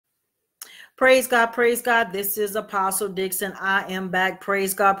Praise God, praise God. This is Apostle Dixon. I am back.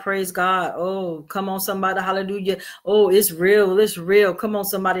 Praise God, praise God. Oh, come on, somebody. Hallelujah. Oh, it's real. It's real. Come on,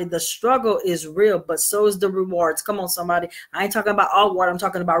 somebody. The struggle is real, but so is the rewards. Come on, somebody. I ain't talking about award. I'm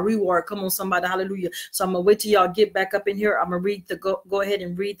talking about reward. Come on, somebody. Hallelujah. So I'm going to wait till y'all get back up in here. I'm going to read the, go ahead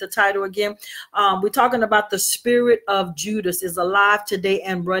and read the title again. We're talking about the spirit of Judas is alive today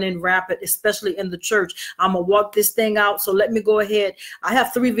and running rapid, especially in the church. I'm going to walk this thing out. So let me go ahead. I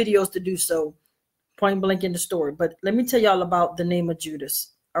have 3 videos to do so. Point blank in the story, but let me tell y'all about the name of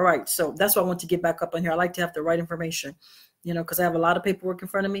Judas. All right, so that's why I want to get back up on here. I like to have the right information, you know, because I have a lot of paperwork in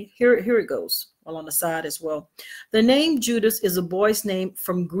front of me. Here it goes, well, on the side as well. The name Judas is a boy's name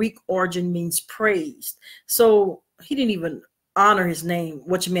from Greek origin, means praised. So he didn't even honor his name,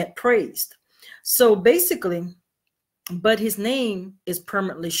 which meant praised. So basically, but his name is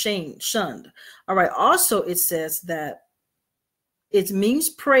permanently shunned. All right, also it says that it means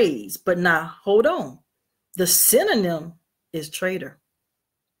praise, but now hold on. The synonym is traitor.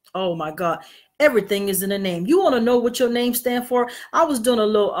 Oh my God. Everything is in the name. You want to know what your name stands for? I was doing a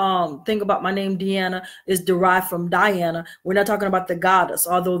little thing about my name. DEANNA is derived from Diana. We're not talking about the goddess,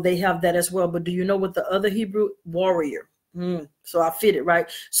 although they have that as well. But do you know what the other Hebrew? Warrior. So I fit it, right?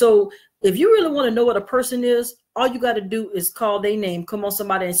 So if you really want to know what a person is, all you got to do is call their name. Come on,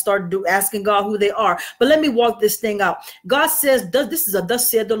 somebody, and start asking God who they are. But let me walk this thing out. God says, this is a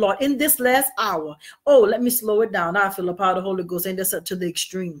thus said the Lord in this last hour. Oh, let me slow it down. I feel the power of the Holy Ghost. And that's up to the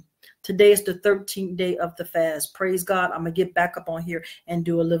extreme. Today is the 13th day of the fast. Praise God. I'm going to get back up on here and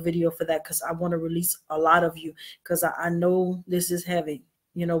do a little video for that because I want to release a lot of you because I know this is heavy.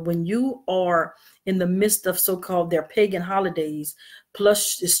 You know, when you are in the midst of so-called their pagan holidays,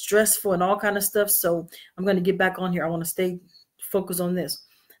 plus it's stressful and all kind of stuff. So I'm going to get back on here. I want to stay focused on this.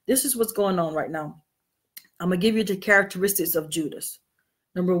 This is what's going on right now. I'm going to give you the characteristics of Judas.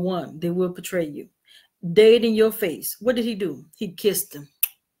 Number 1, they will betray you. Dead in your face. What did he do? He kissed him.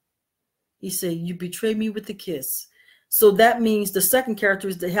 He said, you betrayed me with a kiss. So that means the second character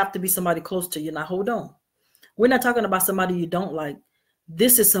is they have to be somebody close to you. Now, hold on. We're not talking about somebody you don't like.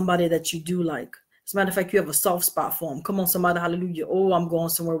 This is somebody that you do like. As a matter of fact, you have a soft spot for them. Come on, somebody, hallelujah. Oh, I'm going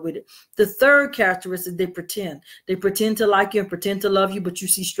somewhere with it. The third characteristic, they pretend. They pretend to like you and pretend to love you, but you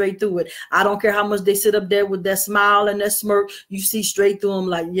see straight through it. I don't care how much they sit up there with that smile and that smirk. You see straight through them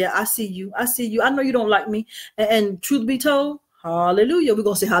like, yeah, I see you. I see you. I know you don't like me. And truth be told, hallelujah. We're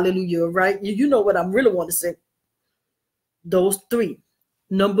going to say hallelujah, right? You know what I really want to say. Those 3.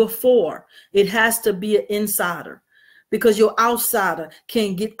 Number 4, it has to be an insider. Because your outsider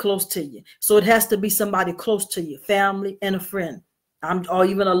can't get close to you. So it has to be somebody close to you, family and a friend. Or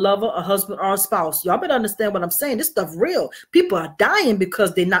even a lover, a husband, or a spouse. Y'all better understand what I'm saying. This stuff real. People are dying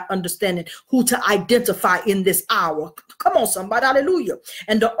because they're not understanding who to identify in this hour. Come on, somebody, hallelujah.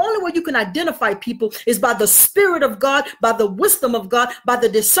 And the only way you can identify people is by the Spirit of God, by the wisdom of God, by the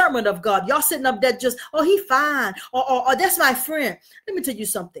discernment of God. Y'all sitting up there just, oh, he fine, or that's my friend. Let me tell you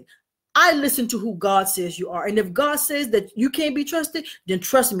something. I listen to who God says you are. And if God says that you can't be trusted, then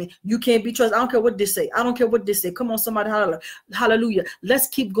trust me, you can't be trusted. I don't care what they say. I don't care what they say. Come on, somebody, hallelujah. Let's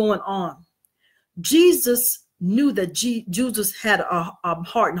keep going on. Jesus knew that Judas had a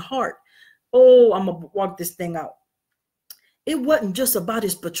hardened heart. Oh, I'm going to walk this thing out. It wasn't just about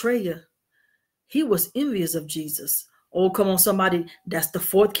his betrayer. He was envious of Jesus. Oh, come on, somebody. That's the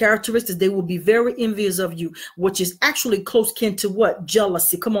 4th characteristic. They will be very envious of you, which is actually close kin to what?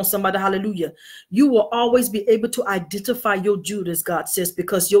 Jealousy. Come on, somebody. Hallelujah. You will always be able to identify your Judas, God says,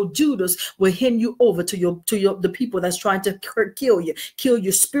 because your Judas will hand you over to the people that's trying to kill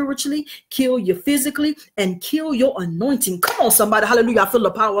you spiritually, kill you physically, and kill your anointing. Come on, somebody. Hallelujah. I feel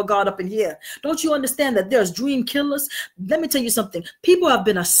the power of God up in here. Don't you understand that there's dream killers? Let me tell you something. People have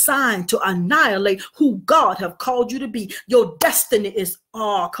been assigned to annihilate who God have called you to be. Your destiny is,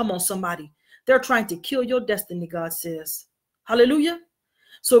 oh, come on, somebody. They're trying to kill your destiny, God says. Hallelujah.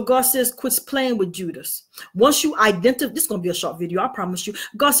 So God says, quit playing with Judas. Once you identify, this is going to be a short video, I promise you.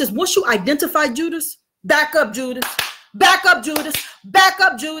 God says, once you identify Judas, back up, Judas. Back up, Judas. Back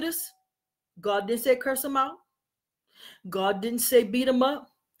up, Judas. God didn't say curse him out. God didn't say beat him up.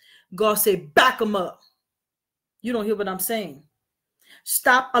 God said back him up. You don't hear what I'm saying.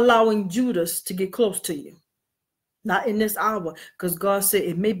 Stop allowing Judas to get close to you. Not in this hour, because God said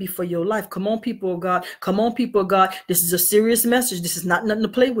it may be for your life. Come on, people of God. Come on, people of God. This is a serious message. This is not nothing to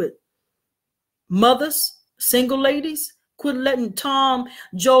play with. Mothers, single ladies, quit letting Tom,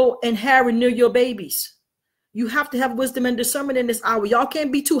 Joe, and Harry near your babies. You have to have wisdom and discernment in this hour. Y'all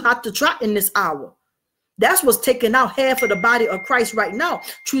can't be too hot to trot in this hour. That's what's taking out half of the body of Christ right now.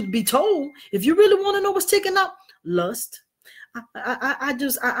 Truth be told, if you really want to know what's taking out, lust.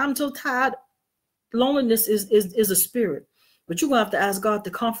 I'm so tired loneliness is a spirit. But you're going to have to ask God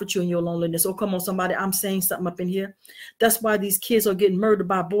to comfort you in your loneliness. Oh, come on, somebody. I'm saying something up in here. That's why these kids are getting murdered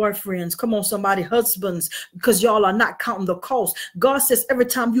by boyfriends. Come on, somebody, husbands, because y'all are not counting the cost. God says every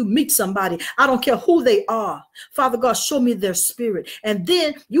time you meet somebody, I don't care who they are. Father God, show me their spirit. And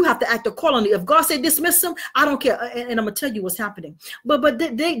then you have to act accordingly. If God said dismiss them, I don't care. And I'm going to tell you what's happening. But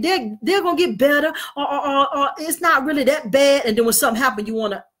they're going to get better or it's not really that bad. And then when something happens, you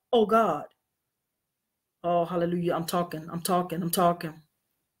want to, oh God. Oh, hallelujah. I'm talking. And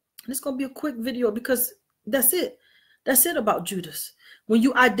it's going to be a quick video because that's it. That's it about Judas. When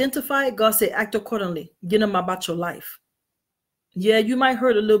you identify it, God said, act accordingly. Get them about your life. Yeah, you might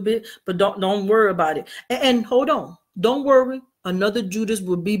hurt a little bit, but don't worry about it. And hold on. Don't worry. Another Judas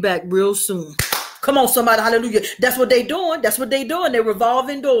will be back real soon. Come on, somebody. Hallelujah. That's what they're doing. They're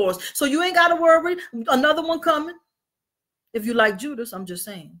revolving doors. So you ain't got to worry. Another one coming. If you like Judas, I'm just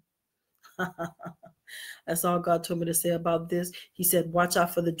saying. That's all God told me to say about this. He said, watch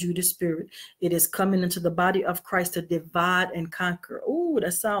out for the Judas spirit. It is coming into the body of Christ to divide and conquer. Ooh,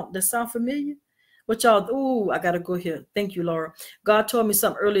 that sound familiar? What y'all, ooh, I got to go here. Thank you, Laura. God told me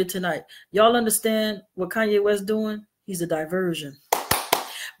something earlier tonight. Y'all understand what Kanye West doing? He's a diversion.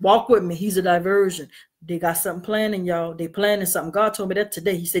 Walk with me. He's a diversion. They got something planning, y'all. They planning something. God told me that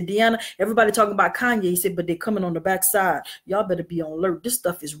today. He said, Deanna, everybody talking about Kanye. He said, but they coming on the backside. Y'all better be on alert. This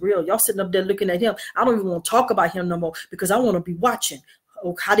stuff is real. Y'all sitting up there looking at him. I don't even want to talk about him no more because I want to be watching.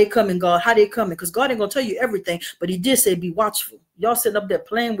 Oh, how they coming, God? How they coming? Because God ain't going to tell you everything, but he did say be watchful. Y'all sitting up there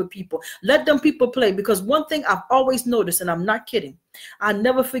playing with people. Let them people play, because one thing I've always noticed, and I'm not kidding, I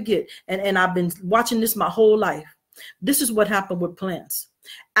never forget, and I've been watching this my whole life. This is what happened with plants.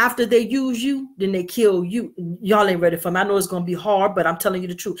 After they use you, then they kill you. Y'all ain't ready for me. I know it's going to be hard, but I'm telling you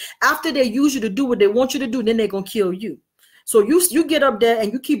the truth. After they use you to do what they want you to do, then they're going to kill you. So you get up there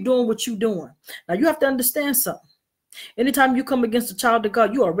and you keep doing what you're doing. Now you have to understand something. Anytime you come against a child of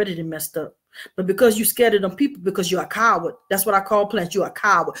God, you already messed up. But because you scared of them people, because you're a coward. That's what I call plants. You're a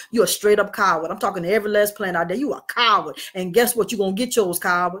coward. You're a straight up coward. I'm talking to every last plant out there. You a coward. And guess what? You're going to get yours,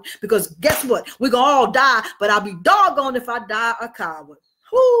 coward. Because guess what? We're going to all die, but I'll be doggone if I die a coward.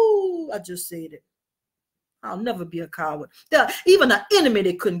 Whoo, I just said it. I'll never be a coward. Even an enemy,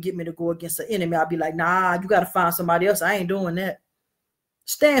 they couldn't get me to go against an enemy. I'll be like, nah, you got to find somebody else. I ain't doing that.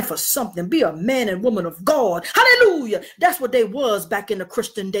 Stand for something. Be a man and woman of God. Hallelujah. That's what they was back in the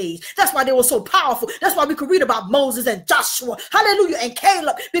Christian days. That's why they were so powerful. That's why we could read about Moses and Joshua. Hallelujah. And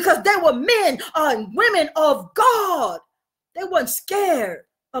Caleb. Because they were men and women of God. They weren't scared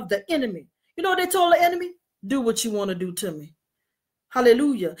of the enemy. You know what they told the enemy? Do what you want to do to me.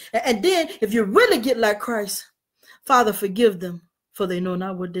 Hallelujah. And then if you really get like Christ, Father, forgive them, for they know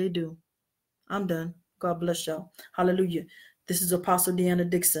not what they do. I'm done. God bless y'all. Hallelujah. This is Apostle Deanna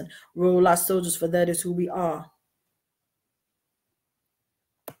Dixon. Roll our soldiers, for that is who we are.